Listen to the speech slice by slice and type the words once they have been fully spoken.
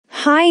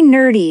Hi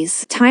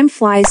nerdies! Time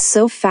flies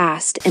so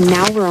fast and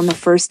now we're on the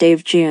first day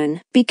of June.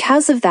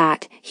 Because of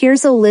that,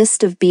 here's a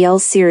list of BL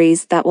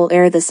series that will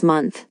air this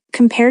month.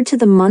 Compared to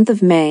the month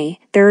of May,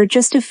 there are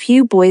just a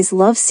few boys'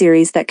 love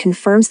series that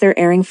confirms they're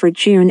airing for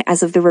June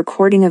as of the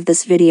recording of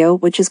this video,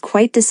 which is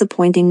quite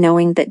disappointing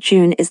knowing that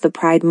June is the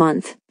Pride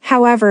month.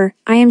 However,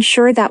 I am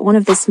sure that one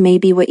of this may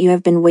be what you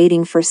have been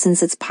waiting for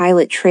since its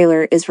pilot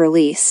trailer is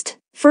released.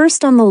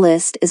 First on the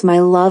list is My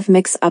Love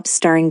Mix-Up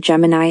starring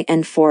Gemini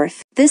and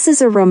Fourth. This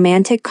is a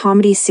romantic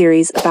comedy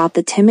series about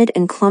the timid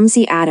and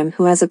clumsy Adam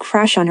who has a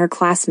crush on her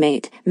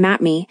classmate,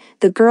 Matmi,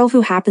 the girl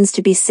who happens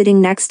to be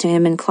sitting next to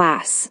him in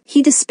class.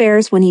 He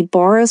despairs when he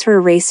borrows her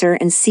eraser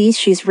and sees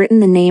she's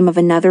written the name of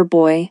another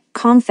boy,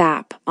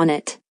 Comthap, on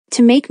it.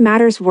 To make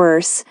matters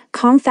worse,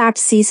 Comthap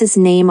sees his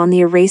name on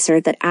the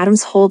eraser that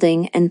Adam's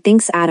holding and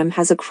thinks Adam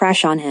has a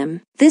crush on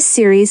him. This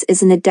series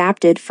is an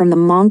adapted from the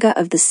manga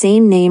of the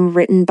same name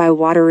written by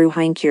Wataru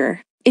Haikyuu.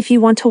 If you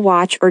want to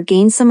watch or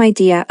gain some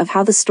idea of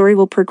how the story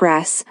will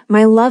progress,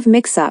 My Love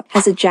Mix-Up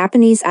has a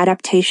Japanese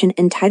adaptation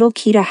entitled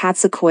Kita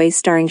Hatsukoi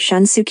starring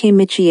Shunsuke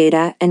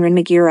Michieda and Rin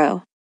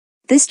Meguro.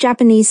 This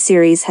Japanese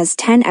series has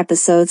 10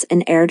 episodes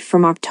and aired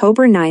from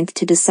October 9th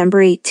to December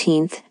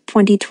 18th,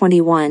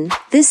 2021.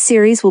 This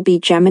series will be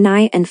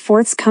Gemini and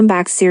Fourth's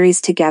comeback series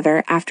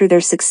together after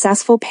their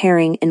successful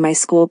pairing in My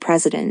School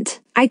President.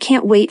 I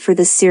can't wait for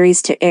this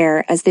series to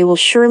air as they will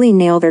surely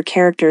nail their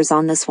characters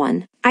on this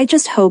one. I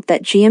just hope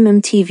that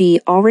GMM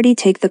already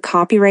take the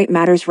copyright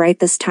matters right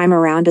this time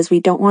around, as we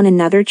don't want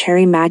another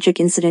cherry magic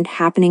incident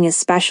happening,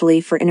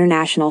 especially for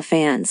international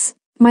fans.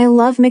 My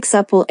Love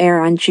Mix-Up will air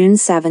on June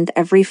 7th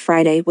every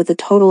Friday with a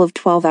total of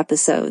 12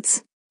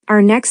 episodes.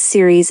 Our next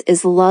series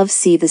is Love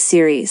See the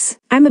series.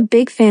 I'm a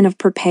big fan of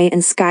Perpay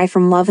and Sky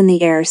from Love in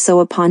the Air, so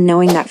upon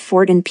knowing that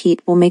Fort and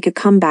Pete will make a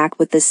comeback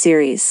with this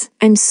series,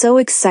 I'm so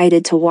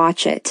excited to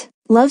watch it.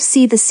 Love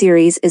See the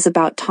series is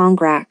about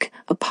Tongrak,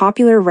 a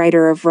popular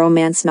writer of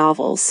romance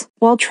novels.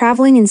 While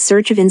traveling in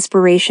search of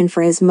inspiration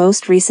for his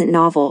most recent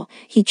novel,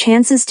 he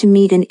chances to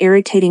meet an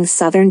irritating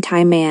southern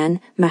Thai man,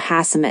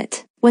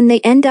 Mahasamet. When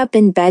they end up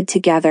in bed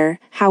together,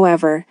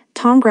 however,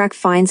 Tongrak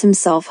finds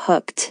himself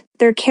hooked.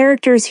 Their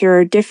characters here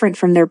are different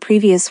from their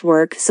previous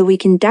work, so we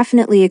can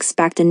definitely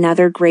expect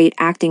another great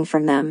acting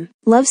from them.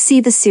 Love See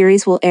the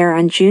series will air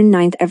on June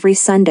 9th every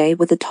Sunday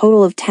with a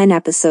total of 10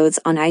 episodes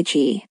on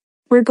IG.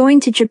 We're going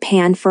to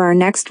Japan for our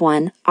next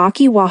one,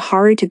 Aki wa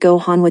Haru to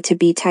Gohan wa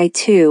Tabitai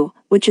 2,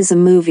 which is a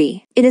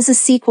movie. It is a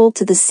sequel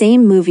to the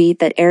same movie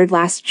that aired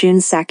last June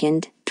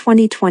 2nd,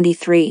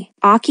 2023.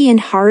 Aki and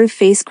Haru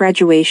face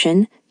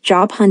graduation,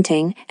 job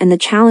hunting, and the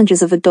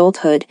challenges of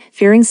adulthood,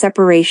 fearing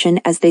separation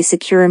as they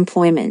secure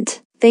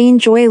employment. They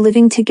enjoy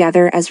living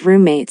together as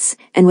roommates,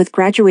 and with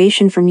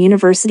graduation from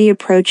university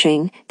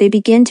approaching, they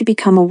begin to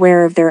become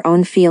aware of their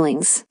own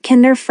feelings.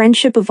 Can their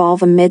friendship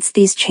evolve amidst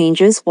these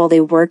changes while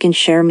they work and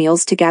share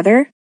meals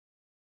together?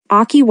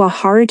 Aki wa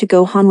Haru to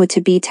Gohan wa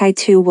Tabitai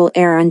 2 will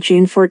air on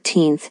June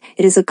 14th.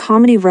 It is a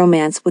comedy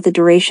romance with a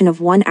duration of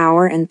 1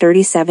 hour and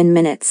 37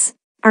 minutes.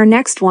 Our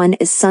next one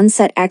is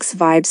Sunset X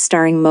Vibes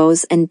starring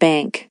Mose and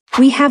Bank.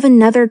 We have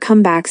another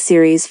comeback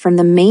series from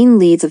the main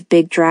leads of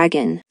Big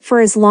Dragon. For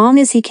as long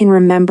as he can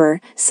remember,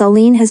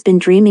 Saleen has been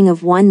dreaming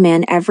of one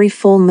man every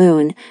full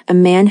moon, a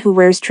man who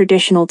wears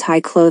traditional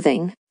Thai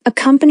clothing.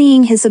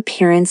 Accompanying his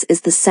appearance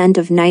is the scent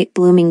of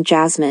night-blooming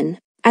jasmine.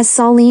 As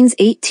Saleen's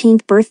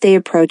 18th birthday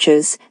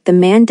approaches, the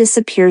man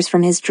disappears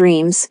from his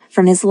dreams,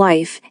 from his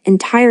life,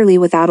 entirely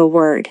without a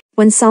word.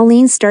 When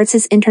Saleen starts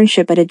his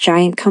internship at a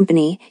giant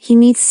company, he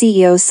meets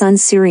CEO Sun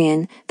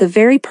Suryan, the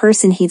very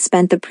person he'd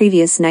spent the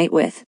previous night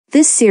with.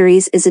 This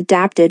series is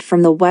adapted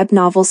from the web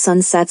novel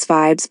Sunset's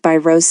Vibes by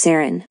Rose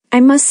Sarin. I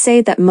must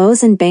say that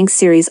Mose and Bank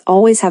series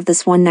always have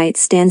this one-night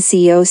stand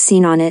CEO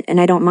scene on it, and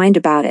I don't mind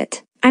about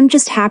it. I'm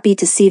just happy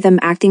to see them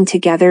acting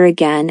together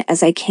again,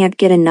 as I can't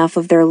get enough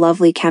of their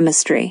lovely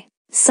chemistry.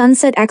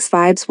 Sunset X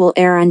Vibes will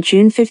air on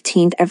June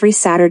 15th every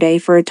Saturday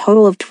for a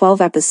total of 12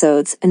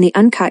 episodes, and the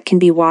uncut can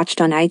be watched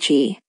on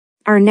IG.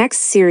 Our next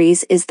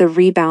series is the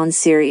Rebound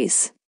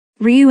series.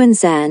 Ryu and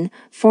Zen,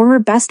 former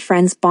best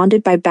friends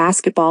bonded by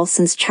basketball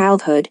since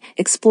childhood,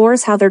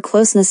 explores how their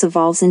closeness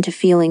evolves into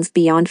feelings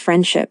beyond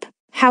friendship.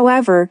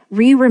 However,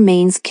 Ryu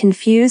remains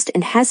confused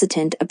and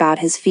hesitant about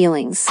his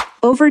feelings.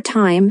 Over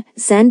time,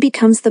 Zen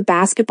becomes the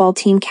basketball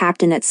team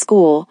captain at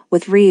school,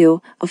 with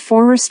Ryu, a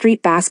former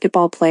street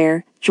basketball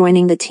player,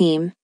 joining the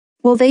team.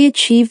 Will they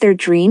achieve their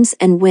dreams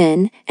and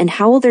win, and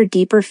how will their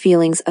deeper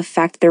feelings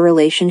affect their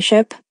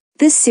relationship?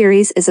 This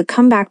series is a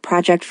comeback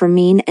project for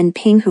Min and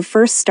Ping, who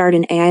first starred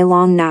in Ai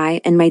Long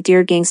Nai and My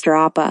Dear Gangster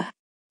Appa.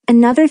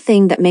 Another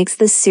thing that makes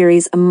this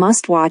series a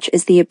must-watch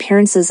is the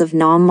appearances of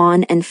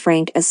Namon and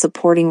Frank as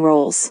supporting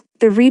roles.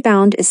 The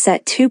Rebound is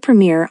set to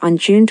premiere on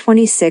June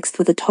 26th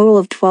with a total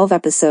of 12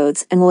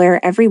 episodes and will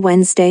air every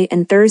Wednesday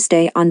and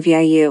Thursday on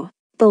VIU.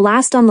 The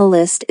last on the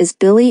list is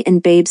Billy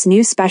and Babe's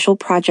new special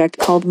project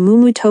called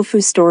Mumu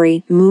Tofu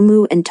Story,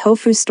 Mumu and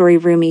Tofu Story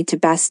Rumi to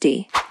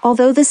Bestie.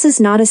 Although this is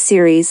not a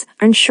series,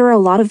 I'm sure a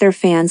lot of their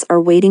fans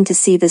are waiting to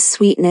see the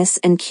sweetness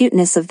and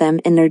cuteness of them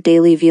in their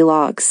daily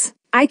vlogs.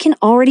 I can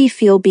already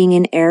feel being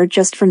in air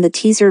just from the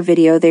teaser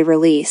video they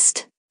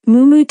released.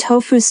 Mumu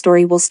Tofu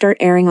Story will start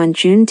airing on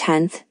June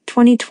 10th,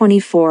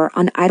 2024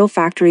 on Idol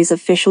Factory's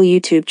official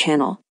YouTube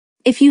channel.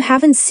 If you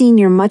haven't seen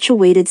your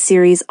much-awaited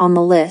series on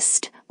the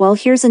list, well,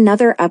 here's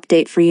another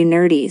update for you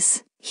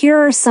nerdies. Here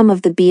are some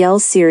of the BL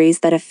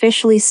series that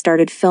officially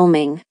started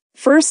filming.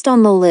 First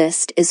on the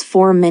list is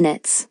 4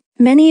 Minutes.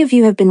 Many of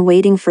you have been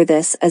waiting for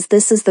this as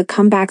this is the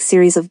comeback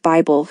series of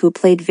Bible who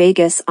played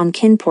Vegas on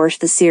Kin Porsche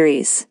the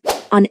series.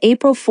 On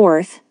April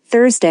 4th,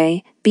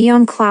 Thursday,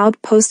 Beyond Cloud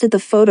posted the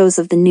photos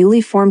of the newly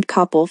formed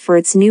couple for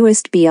its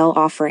newest BL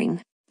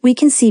offering. We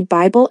can see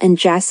Bible and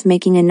Jess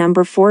making a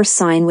number 4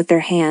 sign with their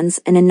hands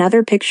and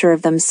another picture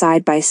of them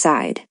side by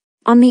side.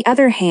 On the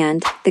other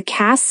hand, the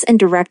cast and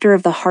director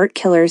of The Heart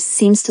Killers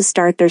seems to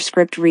start their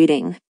script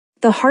reading.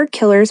 The Heart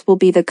Killers will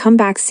be the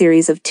comeback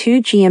series of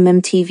 2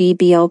 GMMTV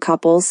BL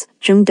couples,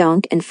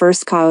 Jungdunk and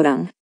First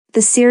Kaodung.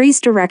 The series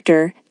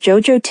director,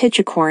 Jojo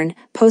Tichikorn,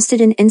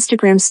 posted an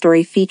Instagram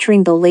story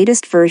featuring the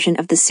latest version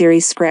of the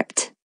series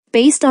script.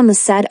 Based on the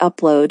said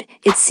upload,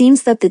 it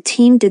seems that the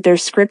team did their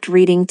script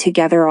reading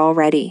together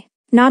already.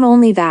 Not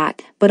only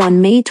that, but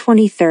on May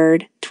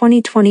 23,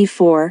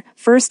 2024,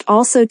 First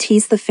also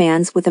teased the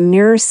fans with a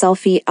mirror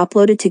selfie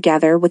uploaded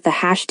together with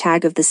the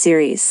hashtag of the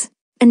series.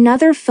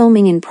 Another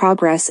filming in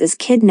progress is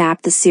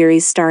Kidnap the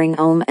series starring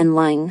Ohm and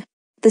Ling.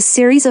 The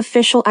series'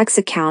 official X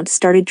account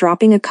started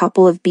dropping a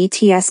couple of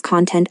BTS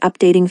content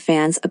updating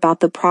fans about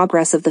the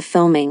progress of the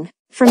filming.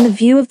 From the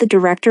view of the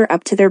director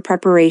up to their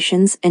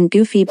preparations and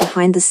Goofy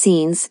behind the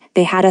scenes,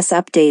 they had us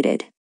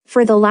updated.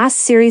 For the last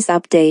series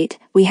update,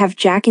 we have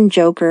Jack and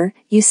Joker,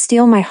 You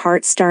Steal My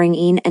Heart starring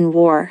Ian and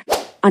War.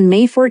 On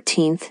May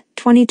 14,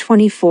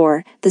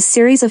 2024, the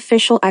series'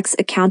 official X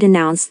account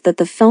announced that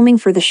the filming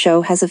for the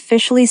show has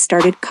officially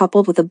started,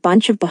 coupled with a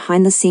bunch of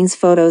behind-the-scenes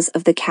photos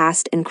of the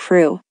cast and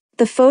crew.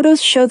 The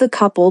photos show the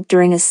couple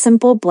during a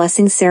simple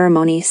blessing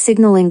ceremony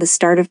signaling the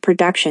start of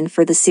production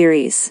for the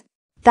series.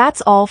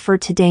 That's all for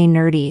today,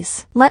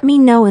 nerdies. Let me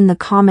know in the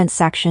comment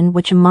section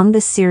which among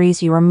the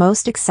series you are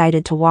most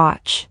excited to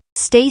watch.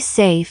 Stay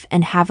safe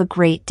and have a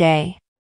great day.